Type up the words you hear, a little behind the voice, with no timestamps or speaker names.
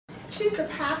She's the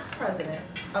past president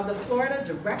of the Florida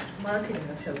Direct Marketing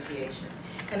Association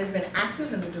and has been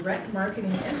active in the direct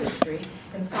marketing industry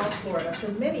in South Florida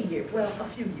for many years, well, a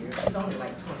few years. She's only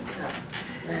like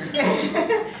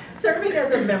 27. Serving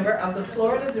as a member of the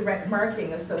Florida Direct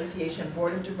Marketing Association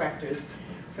Board of Directors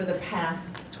for the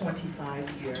past 25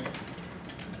 years.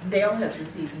 Dale has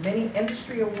received many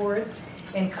industry awards,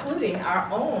 including our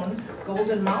own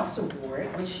Golden Mouse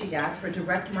Award, which she got for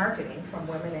direct marketing from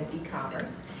women in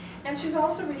e-commerce. And she's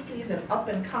also received an Up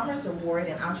in Commerce Award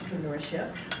in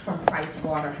Entrepreneurship from Price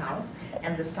Waterhouse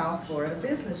and the South Florida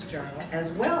Business Journal,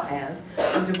 as well as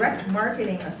the Direct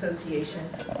Marketing Association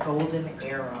Golden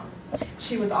Era.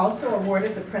 She was also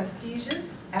awarded the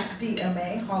prestigious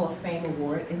FDMA Hall of Fame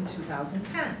Award in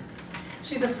 2010.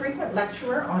 She's a frequent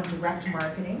lecturer on direct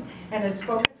marketing and has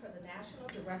spoken for the National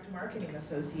Direct Marketing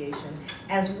Association,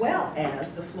 as well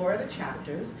as the Florida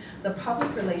chapters, the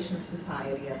Public Relations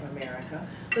Society of America,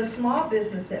 the Small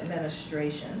Business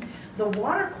Administration, the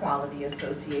Water Quality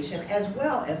Association, as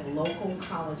well as local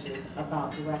colleges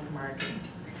about direct marketing.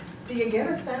 Do you get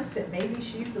a sense that maybe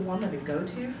she's the woman to go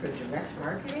to for direct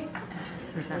marketing?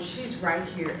 Well, she's right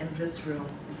here in this room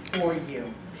for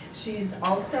you. She's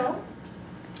also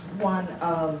one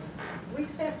of, we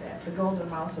said that, the Golden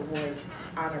Mouse Award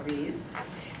honorees,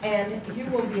 and you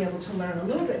will be able to learn a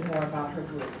little bit more about her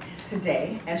group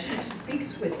today as she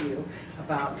speaks with you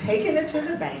about taking it to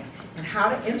the bank and how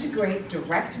to integrate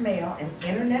direct mail and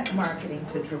internet marketing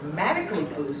to dramatically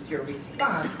boost your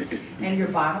response and your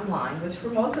bottom line, which for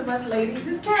most of us ladies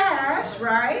is cash,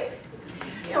 right?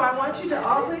 So I want you to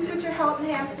all please put your helping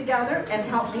hands together and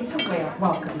help me to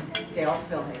welcome Dale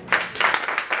Filhaber.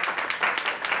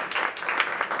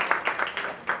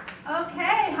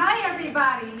 Okay, hi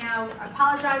everybody. Now, I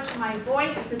apologize for my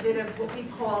voice. It's a bit of what we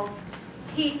call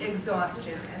heat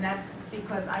exhaustion, and that's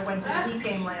because I went to the Heat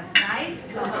game last night.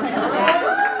 Let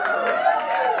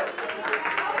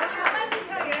me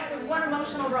tell you, it was one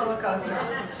emotional roller coaster.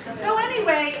 So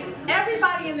anyway,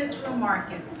 everybody in this room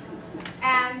markets,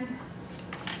 and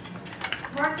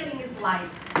marketing is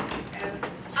life.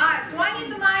 Do I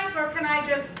need the mic, or can I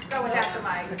just go without the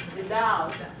mic?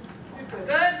 Down.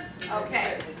 Good?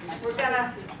 Okay. We're going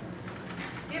to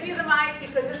give you the mic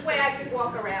because this way I could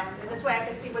walk around and this way I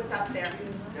could see what's up there.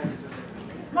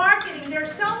 Marketing. There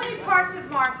are so many parts of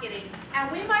marketing,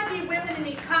 and we might be women in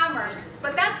e-commerce,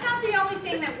 but that's not the only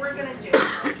thing that we're going to do.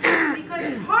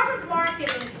 Because part of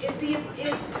marketing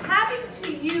is having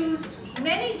to use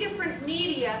many different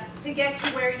media to get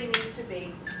to where you need to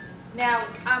be. Now,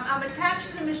 I'm attached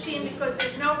to the machine because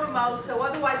there's no remote, so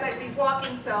otherwise I'd be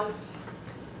walking, so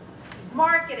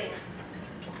marketing.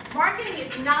 Marketing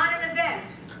is not an event.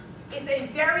 It's a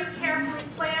very carefully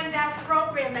planned out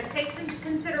program that takes into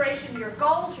consideration your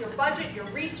goals, your budget, your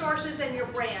resources, and your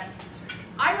brand.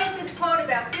 I wrote this quote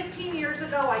about 15 years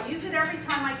ago. I use it every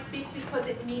time I speak because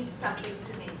it means something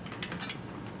to me.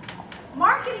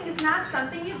 Marketing is not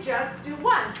something you just do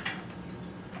once.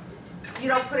 You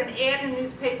don't put an ad in a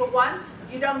newspaper once.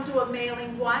 You don't do a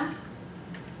mailing once.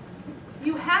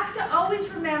 You have to always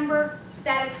remember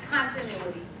that it's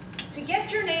continuity. To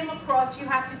get your name across, you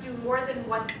have to do more than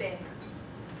one thing.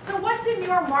 So what's in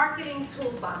your marketing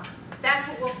toolbox? That's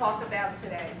what we'll talk about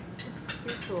today.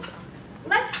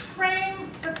 Let's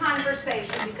frame the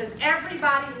conversation because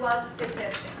everybody loves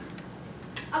statistics.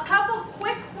 A couple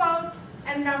quick quotes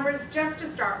and numbers just to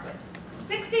start with.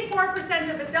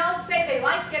 64% of adults say they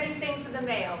like getting things in the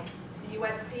mail. The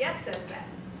USPS says that.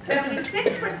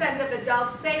 76% of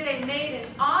adults say they made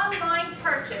an online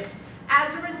purchase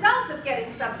as a result of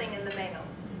getting something in the mail.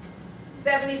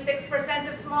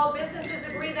 76% of small businesses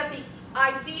agree that the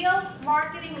ideal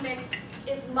marketing mix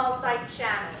is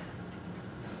multi-channel.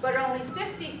 But only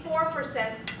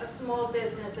 54% of small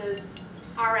businesses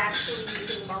are actually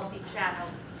using multi-channel.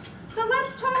 So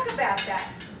let's talk about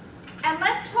that. And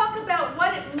let's talk about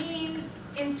what it means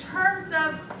in terms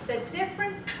of the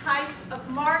different types of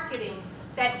marketing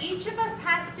that each of us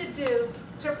has to do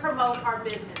to promote our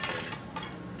businesses.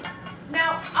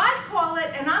 Now, I call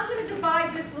it, and I'm going to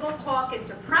divide this little talk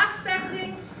into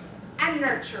prospecting and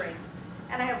nurturing.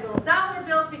 And I have little dollar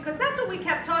bills because that's what we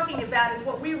kept talking about is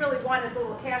what we really want is a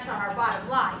little cash on our bottom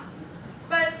line.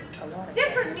 But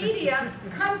different media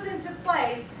comes into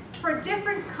play for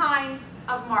different kinds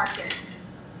of marketing.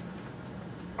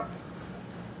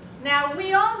 Now,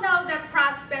 we all know that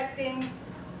prospecting,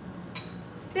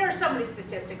 there are so many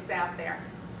statistics out there.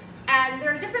 And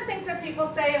there are different things that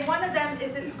people say, and one of them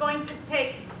is it's going to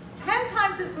take 10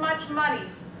 times as much money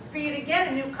for you to get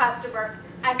a new customer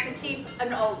as to keep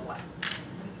an old one.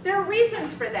 There are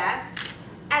reasons for that,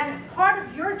 and part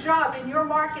of your job in your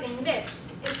marketing mix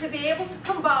is to be able to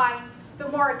combine the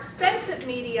more expensive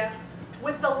media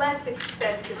with the less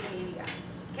expensive media.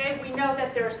 Okay, we know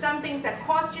that there are some things that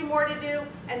cost you more to do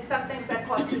and some things that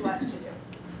cost you less to do.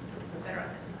 Better on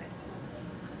this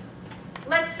side.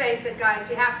 Let's face it, guys,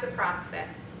 you have to prospect.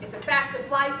 It's a fact of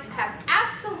life. You have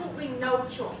absolutely no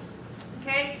choice.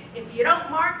 Okay? If you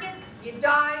don't market, you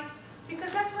die,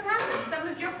 because that's what happens. Some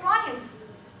of your clients,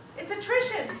 it's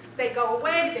attrition. They go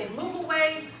away, they move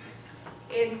away.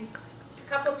 In a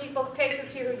couple of people's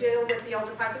cases here who deal with the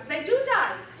older population, they do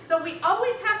die. So we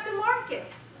always have to market.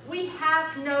 We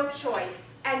have no choice.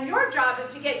 And your job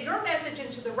is to get your message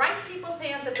into the right people's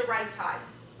hands at the right time.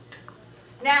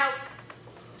 Now,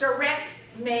 direct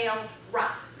mail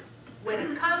rocks. When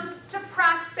it comes to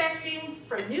prospecting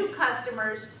for new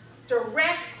customers,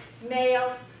 direct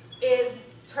mail is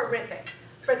terrific.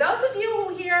 For those of you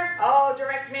who hear, oh,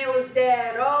 direct mail is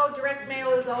dead, oh, direct mail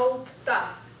is old stuff,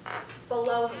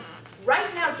 baloney.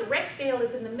 Right now, direct mail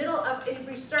is in the middle of a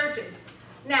resurgence.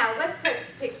 Now, let's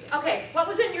take, okay, what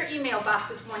was in your email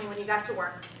box this morning when you got to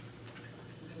work?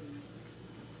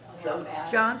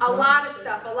 John? A lot of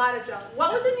stuff, a lot of junk.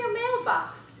 What was in your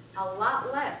mailbox? A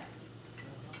lot less.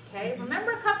 Okay,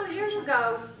 remember a couple of years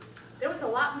ago, there was a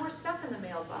lot more stuff in the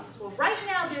mailbox. Well, right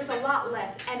now there's a lot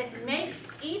less, and it makes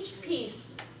each piece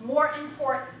more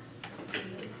important.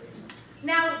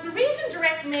 Now, the reason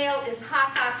direct mail is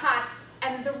hot, hot, hot,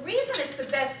 and the reason it's the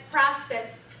best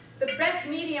prospect, the best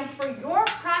medium for your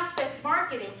prospect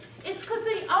marketing, it's because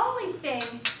the only thing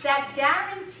that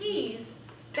guarantees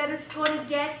that it's going to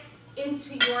get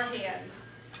into your hands.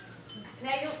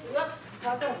 Now you look,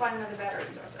 I'll go find another battery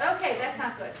source. Okay, that's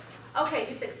not good. Okay,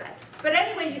 you fix that. But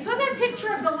anyway, you saw that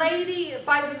picture of the lady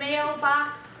by the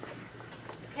mailbox?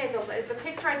 Okay, the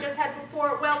picture I just had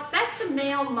before, well, that's the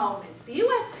mail moment. The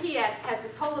USPS has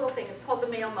this whole little thing, it's called the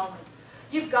mail moment.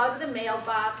 You go to the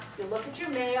mailbox, you look at your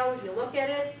mail, you look at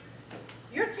it.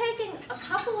 You're taking a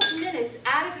couple of minutes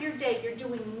out of your day, you're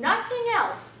doing nothing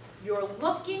else. You're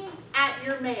looking at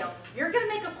your mail. You're going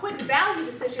to make a quick value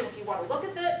decision if you want to look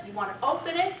at it, you want to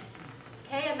open it,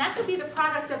 okay? And that could be the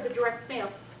product of the direct mail.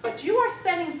 But you are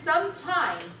spending some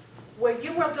time where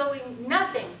you are doing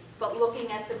nothing but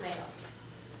looking at the mail.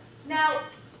 Now,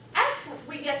 as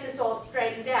we get this all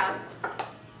straightened out,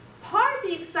 part of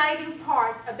the exciting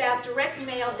part about direct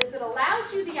mail is it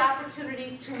allows you the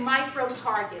opportunity to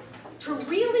micro-target, to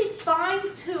really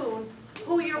fine-tune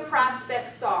who your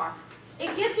prospects are.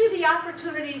 It gives you the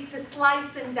opportunity to slice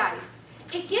and dice.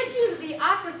 It gives you the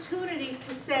opportunity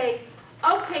to say,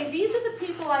 okay, these are the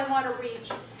people I want to reach,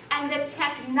 and the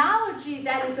technology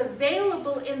that is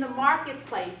available in the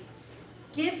marketplace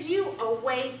gives you a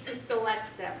way to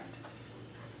select them.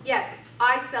 Yes,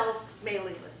 I sell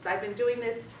mailing lists. I've been doing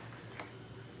this.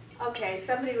 Okay,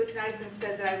 somebody was nice and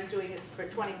said that I was doing this for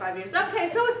 25 years.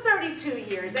 Okay, so it's 32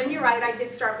 years, and you're right, I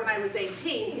did start when I was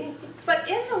 18. But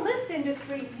in the list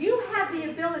industry, you have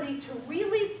the ability to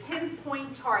really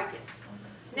pinpoint targets.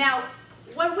 Now,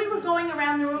 when we were going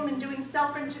around the room and doing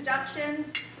self-introductions,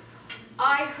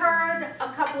 I heard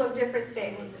a couple of different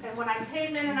things. And when I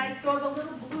came in and I saw the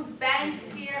little blue banks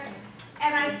here,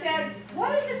 and I said,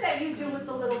 what is it that you do with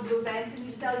the little blue banks? And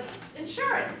you sell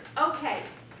insurance. Okay.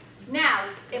 Now,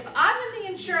 if I'm in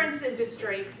the insurance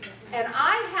industry and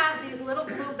I have these little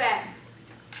blue banks,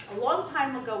 a long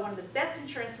time ago, one of the best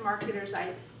insurance marketers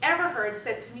I ever heard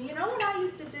said to me, you know what I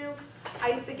used to do?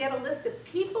 I used to get a list of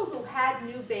people who had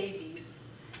new babies,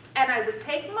 and I would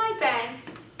take my bank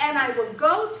and I would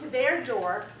go to their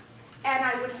door and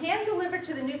I would hand deliver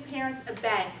to the new parents a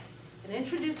bank and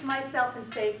introduce myself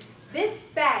and say, this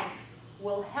bank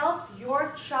will help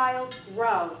your child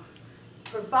grow.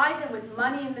 Provide them with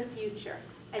money in the future.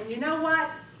 And you know what?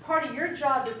 Part of your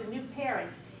job as a new parent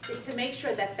is to make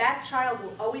sure that that child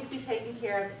will always be taken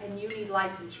care of and you need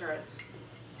life insurance.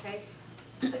 Okay?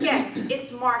 Again,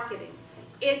 it's marketing.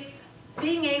 It's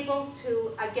being able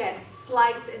to, again,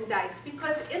 slice and dice.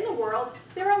 Because in the world,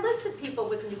 there are lists of people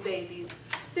with new babies.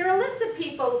 There are lists of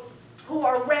people who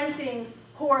are renting,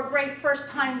 who are great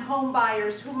first-time home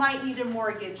buyers, who might need a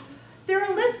mortgage. There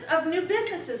are lists of new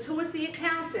businesses. Who is the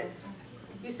accountant?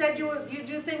 You said you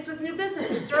do things with new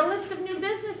businesses. There are a list of new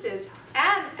businesses.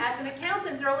 And as an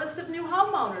accountant, there are a list of new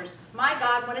homeowners. My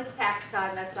God, when it's tax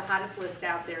time, that's the hottest list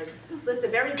out there. It's a list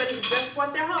of everybody who just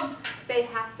bought their home. They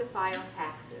have to file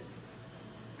taxes.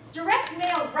 Direct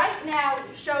mail right now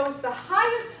shows the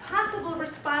highest possible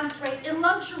response rate in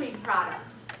luxury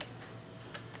products.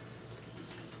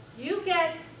 Who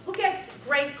gets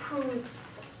great cruise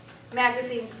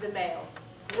magazines in the mail?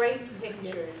 Great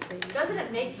pictures. Doesn't it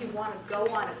make you want to go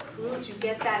on a cruise? You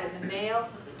get that in the mail.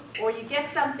 or you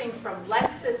get something from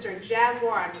Lexus or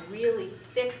Jaguar on really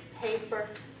thick paper.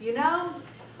 You know,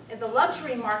 in the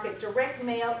luxury market, direct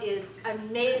mail is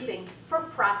amazing for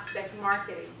prospect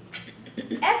marketing.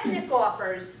 Ethnic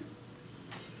offers,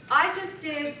 I just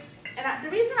did, and the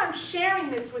reason I'm sharing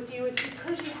this with you is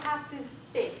because you have to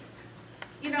think.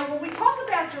 You know, when we talk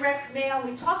about direct mail,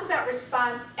 we talk about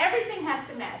response, everything has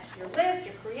to match. Your list,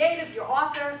 your creative, your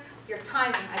author, your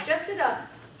timing. I just did a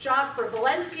job for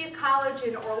Valencia College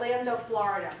in Orlando,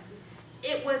 Florida.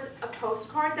 It was a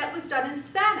postcard that was done in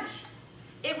Spanish.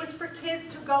 It was for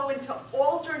kids to go into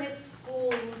alternate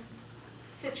schooling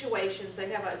situations. They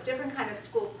have a different kind of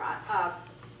school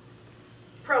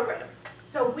program.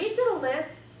 So we did a list.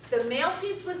 The mail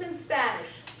piece was in Spanish.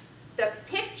 The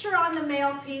picture on the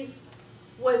mail piece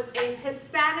was a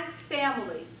Hispanic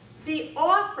family. The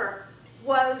offer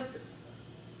was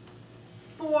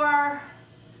for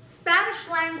Spanish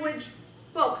language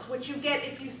books, which you get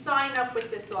if you sign up with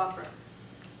this offer.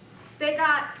 They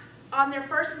got, on their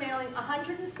first mailing,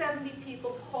 170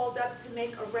 people called up to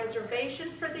make a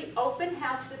reservation for the open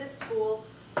house for the school.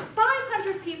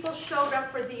 500 people showed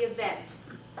up for the event.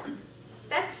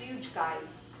 That's huge, guys.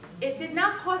 It did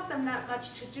not cost them that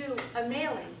much to do a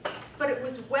mailing, but it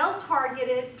was well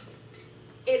targeted.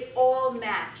 It all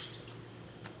matched.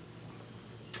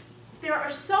 There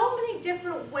are so many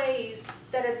different ways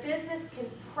that a business can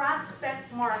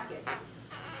prospect market.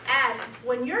 And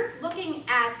when you're looking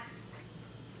at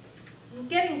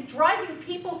driving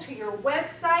people to your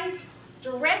website,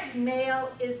 direct mail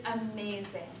is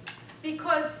amazing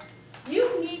because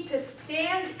you need to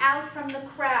stand out from the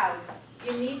crowd.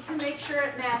 You need to make sure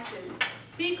it matches.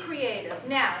 Be creative.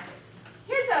 Now,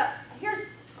 here's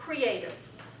creative.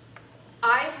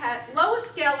 Lois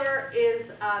Geller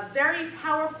is a very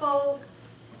powerful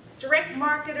direct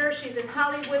marketer. She's in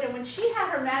Hollywood, and when she had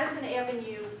her Madison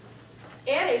Avenue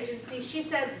ad agency, she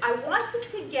said, I wanted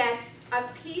to get a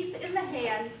piece in the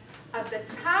hands of the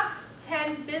top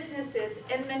 10 businesses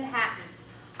in Manhattan.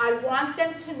 I want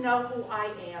them to know who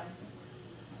I am.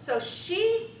 So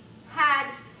she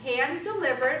had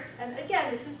hand-delivered, and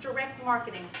again, this is direct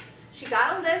marketing. She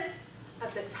got a list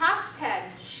of the top 10.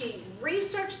 She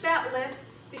researched that list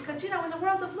because, you know, in the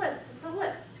world of lists, it's a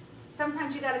list.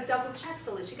 Sometimes you got to double check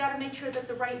the list. You got to make sure that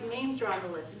the right names are on the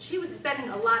list. And she was spending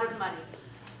a lot of money.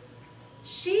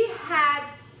 She had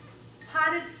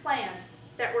potted plants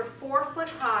that were 4 foot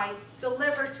high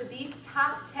delivered to these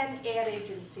top 10 ad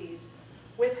agencies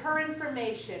with her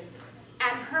information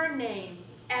and her name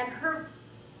and her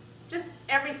just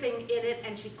everything in it.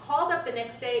 And she called up the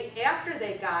next day after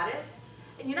they got it.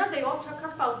 And you know, they all took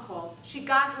her phone call. She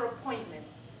got her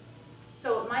appointments.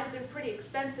 So it might have been pretty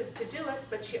expensive to do it,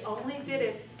 but she only did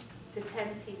it to 10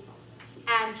 people.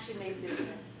 And she made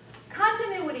business.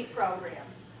 Continuity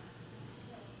programs.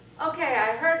 Okay,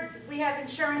 I heard we have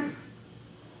insurance.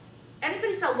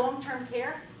 Anybody sell long-term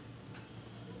care?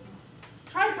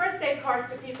 Try birthday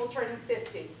cards to people turning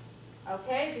 50.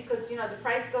 Okay, because you know the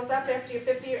price goes up after you're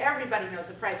 50. Everybody knows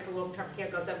the price for long-term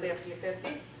care goes up after you're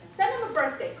 50. Send them a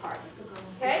birthday card,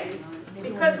 okay?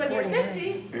 Because when you're 50,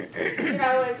 you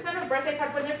know, send them a birthday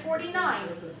card when they're 49.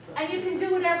 And you can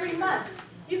do it every month.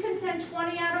 You can send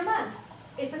 20 out a month.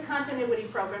 It's a continuity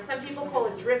program. Some people call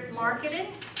it drip marketing.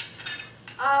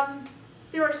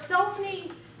 There are so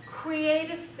many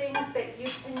creative things that you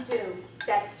can do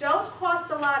that don't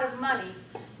cost a lot of money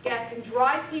that can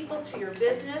drive people to your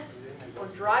business or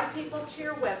drive people to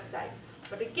your website.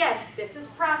 But again, this is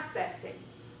prospecting.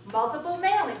 Multiple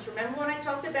mailings. Remember when I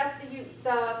talked about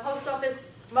the post office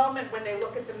moment when they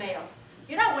look at the mail?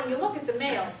 You know, when you look at the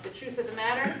mail, the truth of the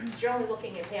matter is you're only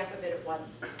looking at half of it at once.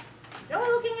 You're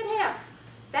only looking at half.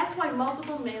 That's why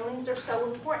multiple mailings are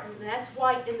so important. And that's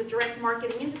why in the direct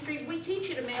marketing industry, we teach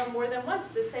you to mail more than once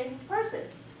to the same person.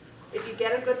 If you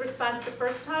get a good response the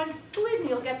first time, believe me,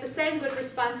 you'll get the same good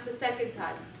response the second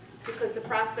time because the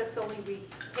prospects only read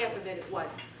half of it at once.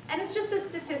 And it's just a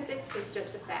statistic, it's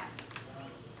just a fact.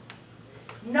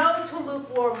 No to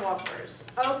lukewarm offers.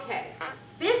 Okay,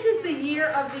 this is the year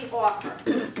of the offer.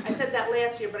 I said that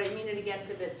last year, but I mean it again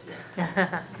for this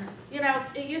year. You know,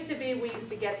 it used to be we used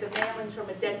to get the mailings from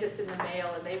a dentist in the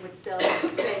mail, and they would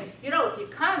say, you know, if you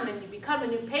come and you become a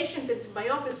new patient into my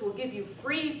office, we'll give you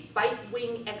free bite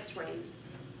wing x-rays.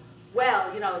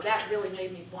 Well, you know, that really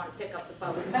made me want to pick up the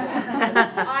phone and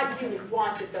call. I really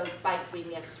wanted those bite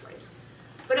wing x-rays.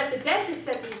 But if the dentist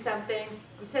sent me something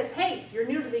and says, hey, you're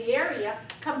new to the area,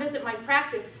 come visit my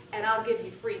practice and I'll give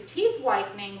you free teeth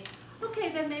whitening,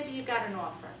 okay, then maybe you got an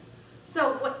offer.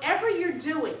 So whatever you're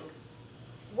doing,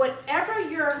 whatever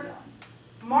you're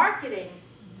marketing,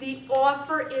 the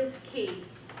offer is key.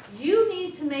 You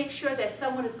need to make sure that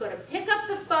someone is going to pick up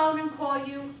the phone and call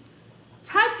you,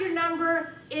 type your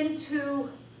number into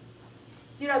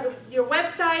your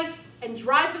website and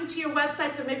drive them to your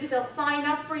website so maybe they'll sign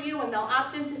up for you and they'll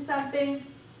opt into something.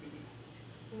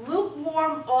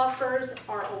 Lukewarm offers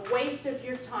are a waste of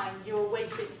your time. You're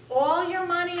wasting all your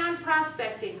money on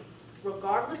prospecting,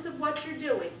 regardless of what you're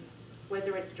doing,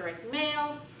 whether it's direct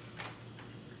mail,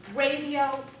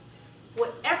 radio,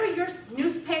 whatever your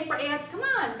newspaper ads. Come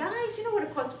on, guys, you know what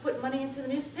it costs to put money into the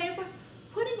newspaper?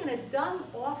 Putting in a dumb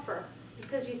offer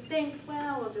because you think,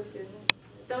 well, we'll just do it.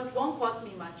 It won't cost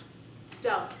me much.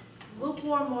 Don't.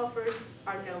 Lukewarm offers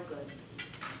are no good.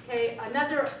 Okay,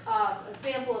 another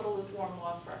example of a lukewarm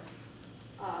offer.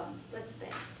 Let's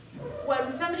think.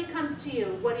 When somebody comes to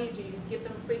you, what do? You give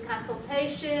them a free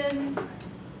consultation?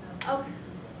 Okay.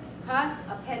 Huh?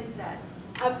 A pen set.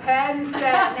 A pen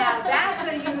set. Now that's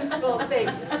a useful thing.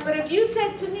 But if you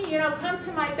said to me, come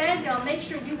to my bank and I'll make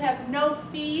sure you have no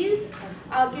fees.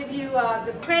 I'll give you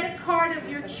the credit card of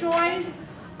your choice.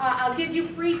 I'll give you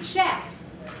free checks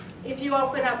if you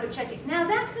open up a checking. Now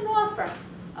that's an offer.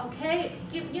 Okay,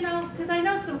 because I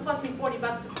know it's going to cost me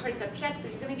 $40 to print up checks,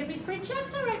 but you're going to give me free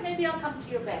checks? All right, maybe I'll come to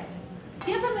your bank.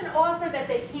 Give them an offer that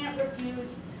they can't refuse,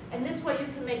 and this way you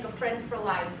can make a friend for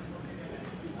life.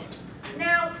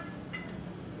 Now,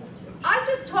 I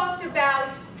just talked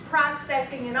about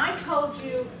prospecting, and I told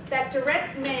you that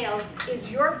direct mail is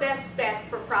your best bet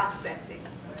for prospecting.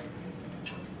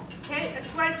 Okay, that's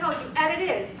what I told you, and it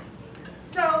is.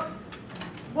 So,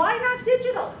 why not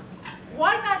digital?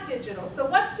 Why not digital? So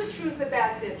what's the truth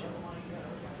about digital?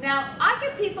 Now, I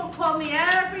get people call me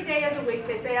every day of the week.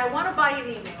 They say, I want to buy an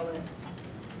email list.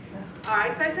 All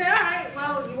right, so I say, all right,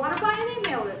 well, you want to buy an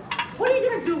email list. What are you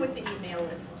going to do with the email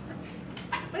list?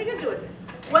 What are you going to do with it?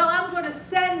 Well, I'm going to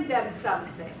send them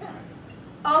something.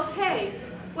 Okay,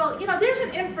 well, there's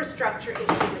an infrastructure issue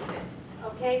with this,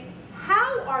 okay?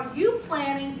 How are you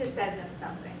planning to send them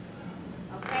something?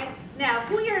 Okay? Now,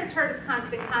 who here has heard of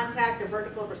constant contact or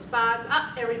vertical response?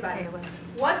 Everybody.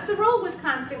 What's the rule with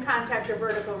constant contact or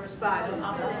vertical response?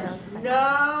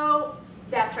 No,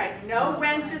 that's right, no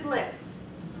rented lists.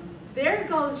 There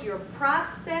goes your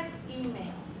prospect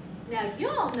email. Now, you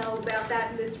all know about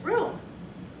that in this room,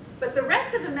 but the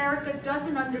rest of America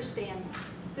doesn't understand that.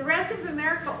 The rest of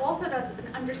America also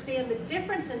doesn't understand the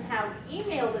difference in how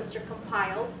email lists are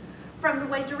compiled from the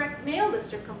way direct mail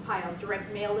lists are compiled.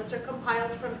 Direct mail lists are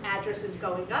compiled from addresses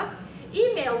going up.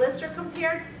 Email lists are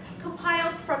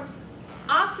compiled from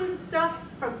opt-in stuff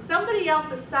from somebody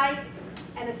else's site,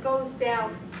 and it goes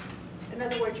down. In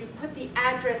other words, you put the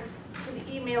address to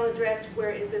the email address,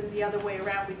 whereas in the other way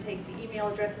around, we take the email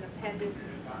address and append it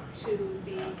to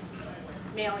the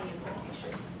mailing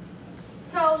information.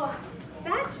 So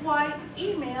that's why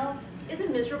email is a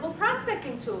miserable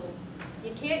prospecting tool.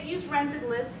 You can't use rented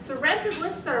lists. The rented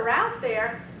lists that are out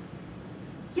there,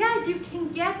 yeah, you can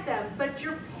get them, but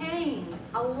you're paying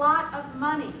a lot of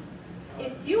money.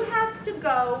 If you have to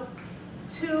go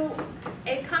to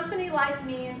a company like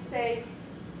me and say,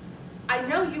 I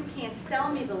know you can't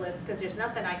sell me the list because there's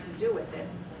nothing I can do with it,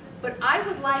 but I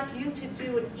would like you to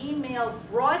do an email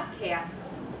broadcast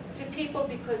to people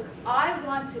because I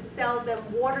want to sell them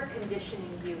water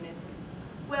conditioning units.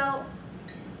 Well,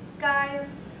 guys,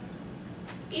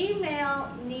 email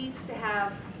needs to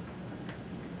have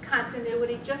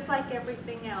continuity just like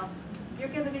everything else. You're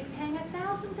going to be paying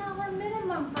 $1,000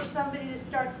 minimum for somebody to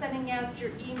start sending out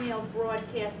your email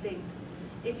broadcasting.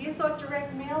 If you thought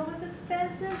direct mail was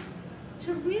expensive,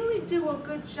 to really do a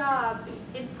good job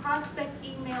in prospect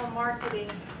email marketing,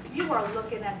 you are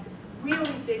looking at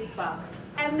really big bucks.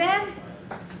 And then,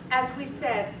 as we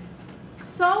said,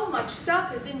 so much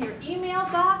stuff is in your email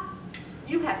box.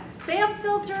 You have spam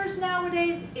filters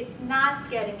nowadays. It's not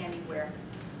getting anywhere.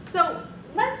 So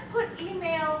let's put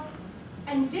email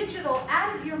and digital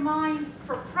out of your mind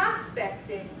for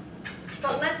prospecting,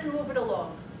 but let's move it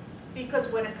along.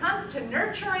 Because when it comes to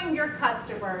nurturing your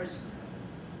customers,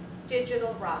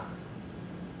 digital rocks.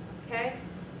 Okay?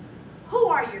 Who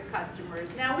are your customers?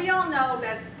 Now, we all know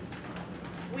that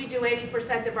we do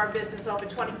 80% of our business, over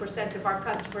 20% of our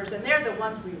customers, and they're the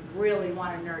ones we really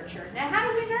want to nurture. Now, how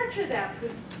do we nurture them?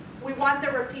 Because we want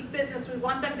the repeat business. We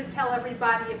want them to tell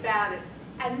everybody about it.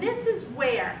 And this is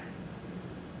where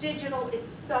digital is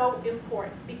so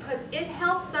important, because it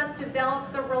helps us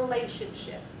develop the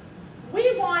relationship.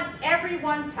 We want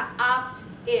everyone to opt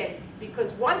in,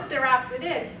 because once they're opted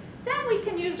in, then we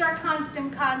can use our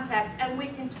constant contact and we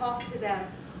can talk to them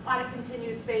on a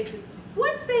continuous basis.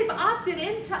 Once they've opted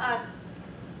into us,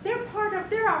 they're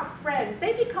our friends.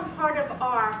 They become part of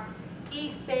our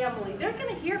e-family. They're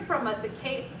going to hear from us,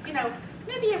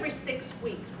 maybe every 6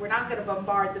 weeks. We're not going to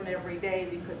bombard them every day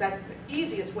because that's the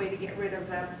easiest way to get rid of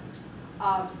them,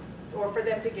 or for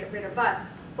them to get rid of us.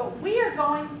 But we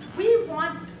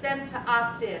want them to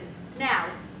opt in. Now,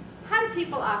 how do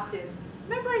people opt in?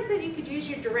 Remember I said you could use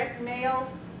your direct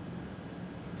mail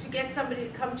to get somebody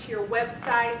to come to your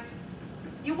website?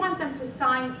 You want them to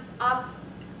sign up.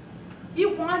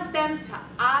 You want them to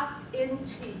opt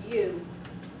into you,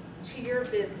 to your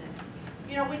business.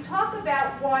 You know, we talk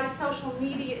about why social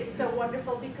media is so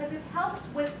wonderful because it helps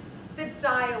with the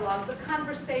dialogue, the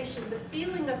conversation, the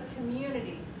feeling of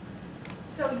community.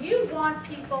 So you want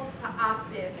people to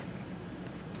opt in.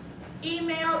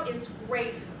 Email is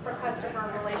great for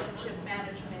customer relationship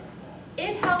management.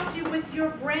 It helps you with your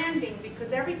branding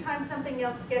because every time something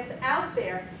else gets out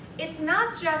there, it's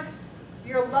not just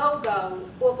your logo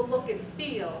or the look and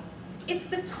feel. It's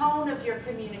the tone of your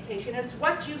communication. It's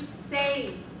what you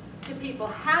say to people,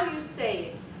 how you say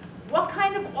it, what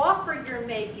kind of offer you're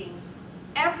making.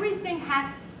 Everything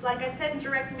has, like I said in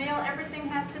direct mail, everything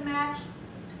has to match.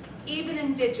 Even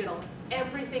in digital,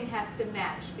 everything has to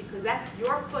match because that's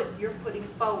your foot you're putting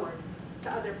forward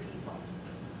to other people.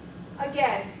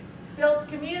 Again, builds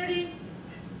community,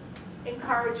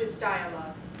 encourages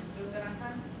dialogue. Doing good on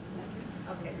time?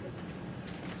 Okay,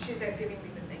 she's not giving me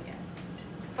the thing yet.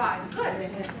 Fine,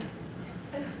 good.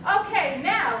 Okay,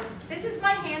 now, this is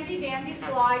my handy dandy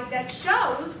slide that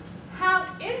shows how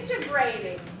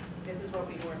integrating, this is what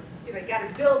we were, you know, got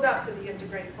to build up to the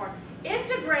integrating part.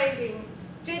 Integrating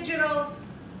digital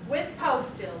with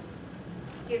postal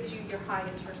gives you your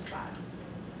highest response.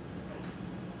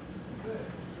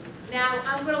 Now,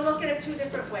 I'm going to look at it 2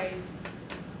 different ways.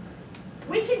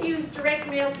 We can use direct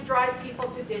mail to drive people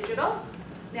to digital.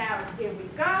 Now, here we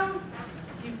go.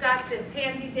 You've got this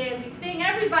handy dandy thing.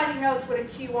 Everybody knows what a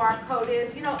QR code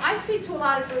is. You know, I speak to a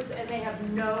lot of groups and they have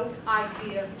no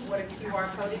idea what a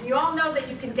QR code is. And you all know that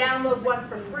you can download one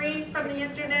for free from the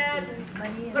internet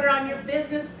and put it on your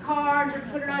business card or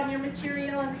put it on your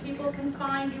material and people can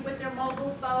find you with their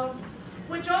mobile phone,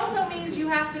 which also means you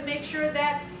have to make sure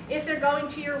that if they're going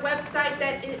to your website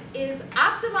that it is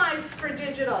optimized for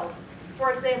digital.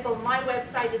 For example, my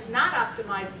website is not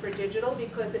optimized for digital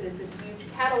because it is this huge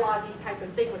cataloging type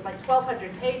of thing with like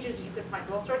 1,200 pages. You can find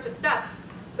all sorts of stuff,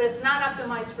 but it's not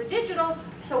optimized for digital.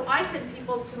 So I send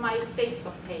people to my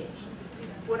Facebook page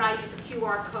when I use a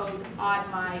QR code on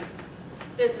my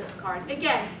business card.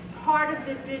 Again, part of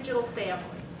the digital family.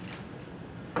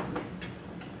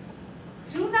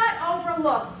 Do not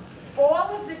overlook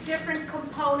all of the different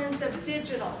components of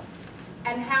digital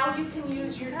and how you can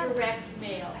use your direct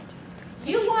mail.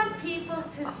 You want people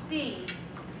to see,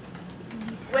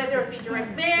 whether it be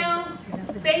direct mail,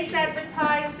 space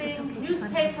advertising,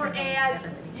 newspaper ads,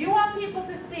 you want people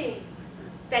to see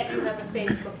that you have a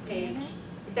Facebook page,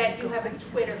 that you have a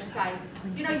Twitter site.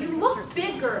 You know, you look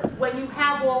bigger when you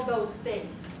have all those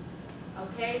things,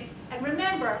 okay? And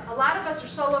remember, a lot of us are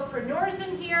solopreneurs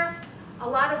in here. A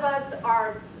lot of us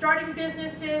are starting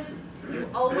businesses. You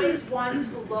always want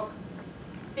to look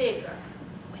bigger.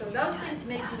 So those things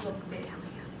make you look big.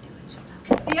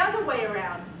 The other way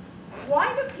around,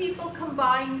 why do people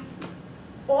combine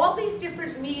all these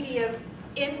different media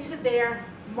into their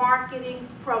marketing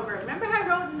program? Remember how I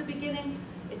wrote in the beginning,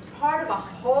 it's part of a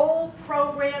whole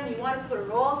program, you want to put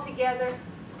it all together.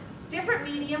 Different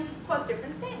medium cost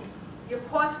different things. Your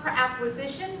cost per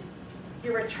acquisition,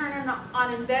 your return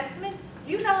on investment.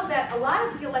 You know that a lot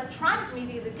of the electronic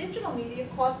media, the digital media,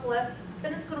 costs less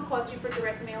than it's going to cost you for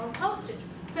direct mail and postage.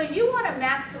 So you want to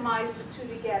maximize the 2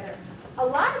 together. A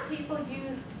lot of people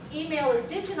use email or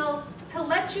digital to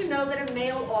let you know that a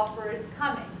mail offer is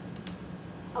coming.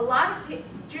 A lot of people,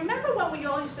 do you remember when we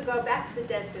all used to go back to the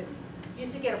dentist? You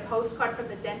used to get a postcard from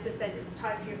the dentist that it's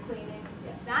time for your cleaning.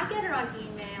 Yeah. Now I get it on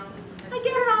email. I get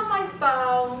it on my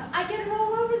phone. I get it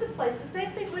all over the place. The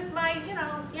same thing with my, you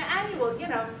know, your annual, you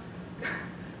know.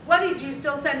 What do you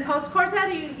still send postcards out?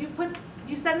 Or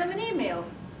you send them an email?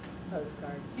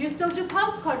 Postcards. You still do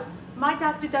postcards. My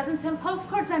doctor doesn't send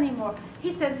postcards anymore.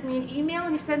 He sends me an email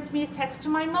and he sends me a text to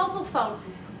my mobile phone.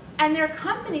 And there are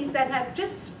companies that have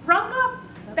just sprung up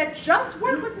that just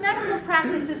work with medical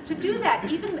practices to do that.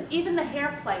 Even the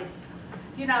hair place,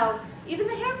 you know, even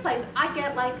the hair place, I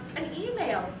get like an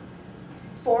email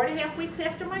 4.5 weeks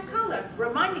after my color,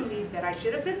 reminding me that I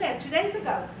should have been there 2 days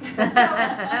ago. So,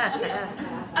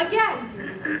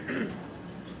 again,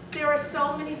 there are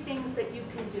so many things that you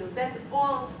can do. That's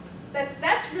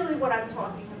really what I'm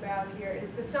talking about here,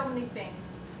 is that so many things.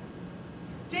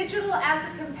 Digital as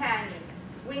a companion.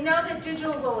 We know that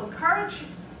digital will encourage,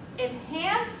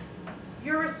 enhance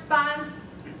your response,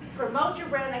 promote your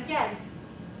brand. Again,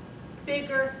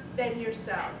 bigger than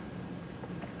yourselves.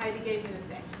 Heidi gave me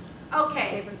the thing.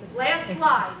 Okay, last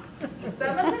slide.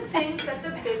 Some of the things that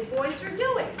the big boys are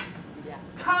doing.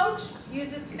 Coach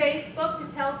uses Facebook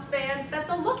to tell fans that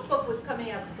the lookbook was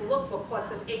coming out. The lookbook cost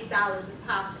them $8 a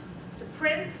pop to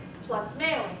print plus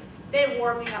mailing. They're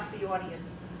warming up the audience.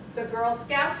 The Girl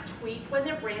Scouts tweet when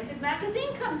their branded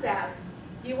magazine comes out.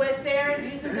 US Air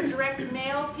uses a direct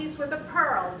mail piece with a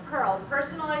Pearl,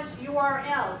 personalized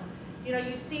URL. You know,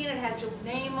 you've seen it has your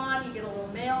name on, you get a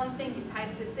little mailing thing, you type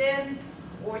this in,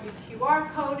 or you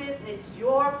QR code it, and it's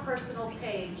your personal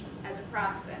page as a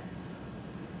prospect.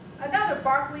 Another,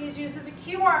 Barclays uses a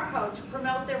QR code to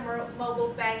promote their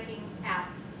mobile banking app.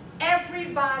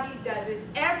 Everybody does it.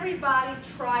 Everybody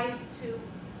tries to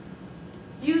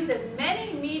use as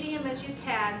many medium as you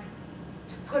can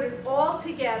to put it all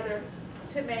together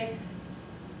to make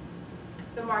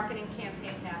the marketing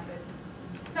campaign happen.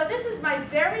 So this is my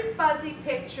very fuzzy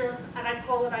picture, and I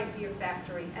call it Idea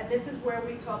Factory. And this is where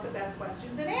we talk about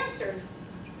questions and answers.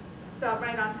 So I'm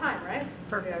right on time, right?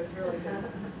 Perfect. Yeah, it's really good.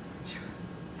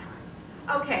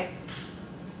 Okay,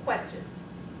 questions.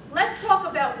 Let's talk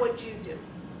about what you do.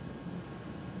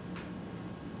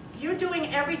 You're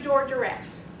doing Every Door Direct,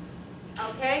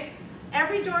 okay?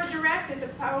 Every Door Direct is a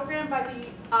program by the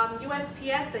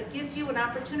USPS that gives you an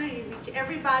opportunity to reach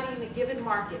everybody in a given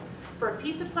market. For a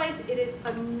pizza place, it is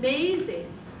amazing.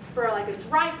 For like a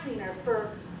dry cleaner,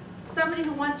 for somebody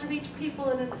who wants to reach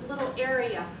people in a little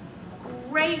area.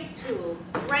 Great tool,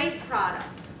 great product.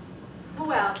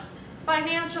 Who else?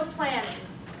 Financial planning.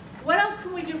 What else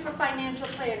can we do for financial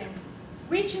planning?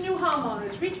 Reach new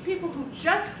homeowners, reach people who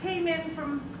just came in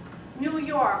from New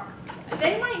York.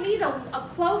 They might need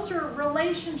a closer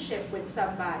relationship with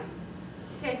somebody.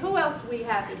 Okay, who else do we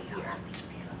have in here?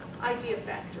 Idea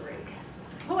Factory.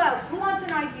 Who else? Who wants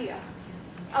an idea?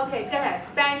 Okay, go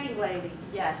ahead. Banking lady.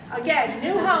 Yes. Again,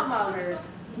 new homeowners,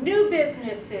 new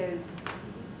businesses.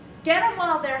 Get them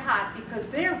while they're hot because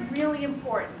they're really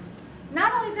important.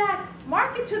 Not only that,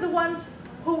 market to the ones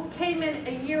who came in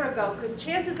a year ago, because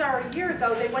chances are a year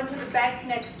ago they went to the bank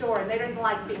next door and they didn't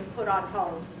like being put on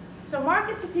hold. So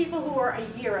market to people who were a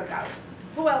year ago.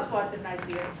 Who else wanted an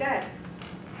idea? Go ahead.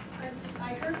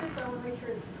 I heard that the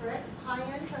literature is correct.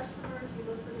 High-end customers, you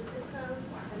look for the zip codes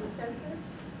and the census?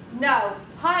 No.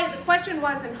 The question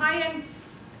was, in high-end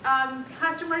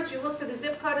customers, you look for the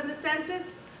zip code and the census.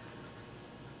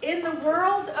 In the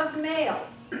world of mail,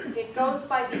 it goes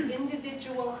by the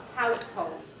individual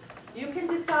household. You can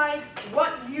decide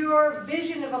what your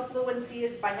vision of affluency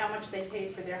is by how much they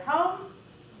paid for their home,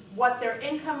 what their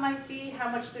income might be, how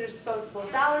much their disposable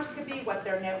dollars could be, what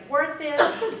their net worth is.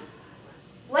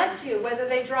 Bless you, whether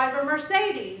they drive a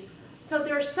Mercedes. So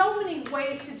there are so many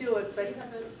ways to do it, but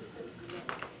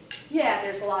yeah,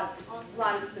 there's a lot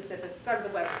of specifics. Go to the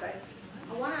website.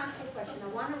 I want to ask you a question. I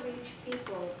want to reach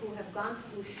people who have gone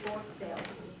through short sales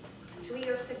 2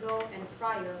 years ago and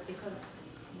prior because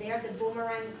they're the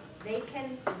boomerang. They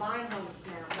can buy homes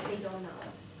now, but they don't know.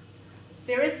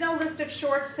 There is no list of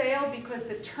short sale because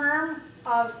the term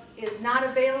is not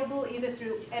available either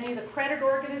through any of the credit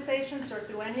organizations or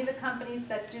through any of the companies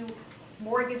that do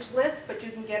mortgage lists, but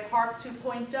you can get HARP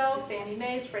 2.0, Fannie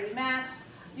Mae's, Freddie Mac's.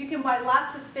 You can buy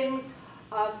lots of things.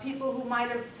 People who might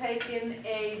have taken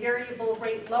a variable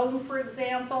rate loan, for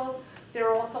example. There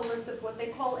are also lists of what they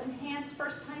call enhanced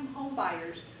first-time home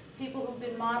buyers, people who've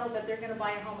been modeled that they're going to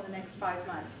buy a home in the next 5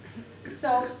 months.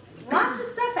 So lots of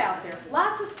stuff out there,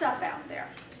 lots of stuff out there.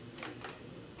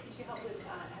 Could you help with,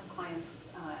 have clients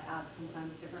ask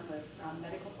sometimes different lists,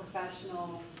 medical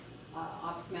professional,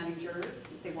 office managers,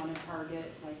 if they want to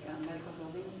target like medical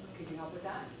buildings, could you help with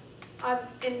that?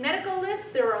 In medical lists,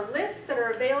 there are lists that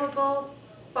are available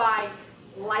by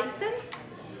license.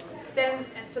 And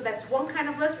so that's one kind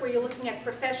of list where you're looking at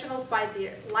professionals by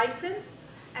their license.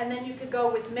 And then you could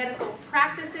go with medical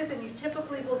practices, and you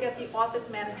typically will get the office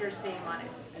manager's name on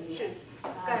it. Go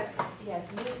ahead. Yes,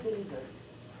 meals delivered.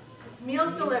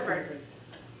 Meals delivered.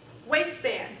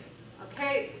 Waistband.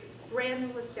 Okay, brand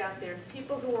new list out there.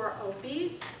 People who are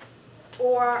obese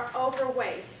or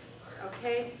overweight.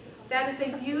 Okay. That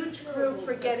is a huge group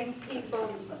for getting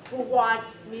people who want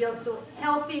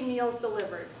healthy meals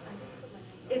delivered.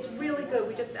 It's really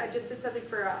good. I just did something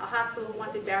for a hospital who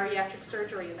wanted bariatric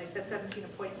surgery, and they said 17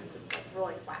 appointments. It's like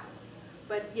really wow.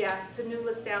 But yeah, it's a new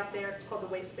list out there. It's called the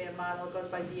waistband model. It goes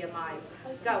by BMI.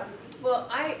 Go. Well,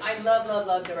 I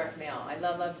love direct mail. I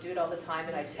love do it all the time,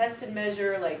 and I test and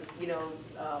measure like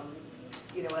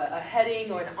a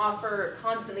heading or an offer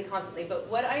constantly. But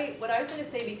what I was going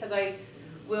to say, because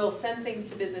will send things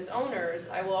to business owners,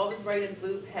 I will always write in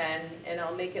blue pen, and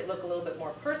I'll make it look a little bit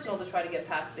more personal to try to get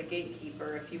past the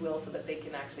gatekeeper, if you will, so that they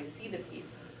can actually see the piece.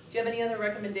 Do you have any other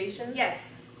recommendations? Yes.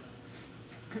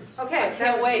 Okay. I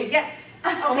can't wait. Yes.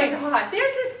 Oh my gosh.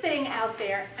 There's this thing out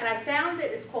there, and I found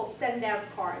it, it's called send out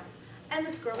cards. And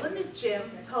this girl in the gym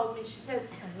told me, she says,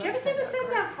 do you ever see the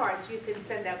send out cards? You can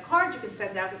send out cards, you can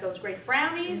send out those great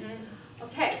brownies.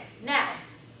 Okay, now,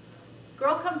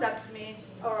 girl comes up to me,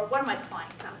 or one of my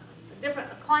clients,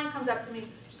 a client comes up to me,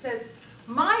 she says,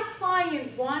 my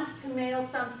client wants to mail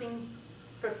something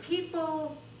for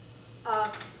people,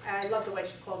 I love the way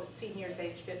she called it, seniors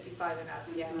age 55 and up.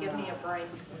 Yeah, give me a break.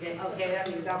 Okay, that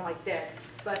means I'm like dead.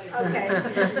 But, okay.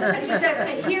 And she says,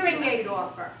 a hearing aid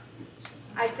offer.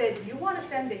 I said, you want to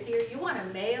send you want to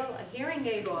mail a hearing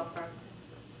aid offer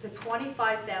to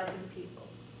 25,000 people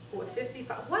who are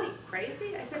 55? What, are you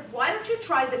crazy? I said, why don't you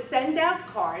try the send out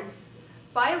cards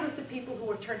by a list of people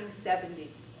who are turning 70?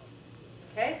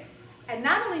 Okay? And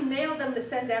not only mail them the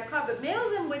send out card, but mail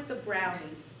them with the brownies.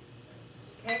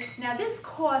 Okay? Now this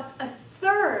cost a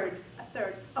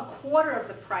quarter of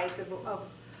the price of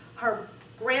her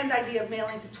grand idea of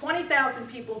mailing to 20,000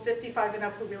 people 55 and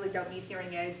up who really don't need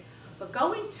hearing aids, but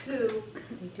going to,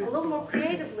 a little more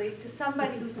creatively, to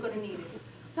somebody who's going to need it.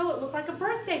 So it looked like a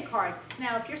birthday card.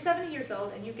 Now, if you're 70 years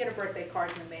old and you get a birthday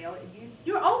card in the mail,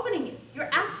 you're opening it. You're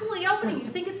absolutely opening it.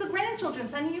 You think it's the grandchildren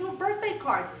sending you a birthday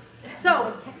card.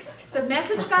 So the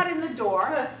message got in the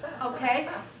door, okay?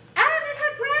 And it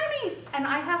had brownies. And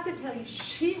I have to tell you,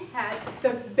 she had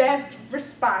the best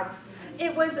response.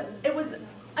 It was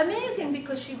amazing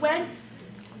because she went,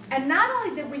 and not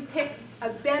only did we pick a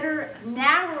better,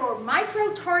 narrower,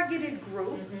 micro-targeted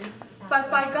group, but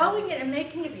by going in and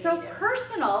making it so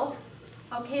personal,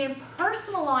 okay, and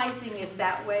personalizing it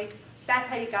that way, that's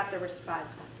how you got the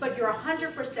response. But you're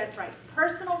 100% right.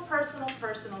 Personal, personal,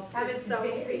 personal. It is so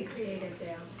very creative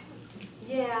there.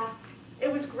 Yeah,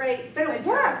 it was great, but it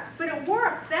worked. But it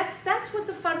worked. That's what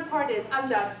the fun part is. I'm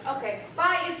done. Okay,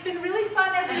 bye. It's been really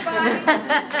fun, everybody.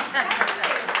 Thank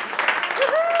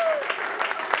you.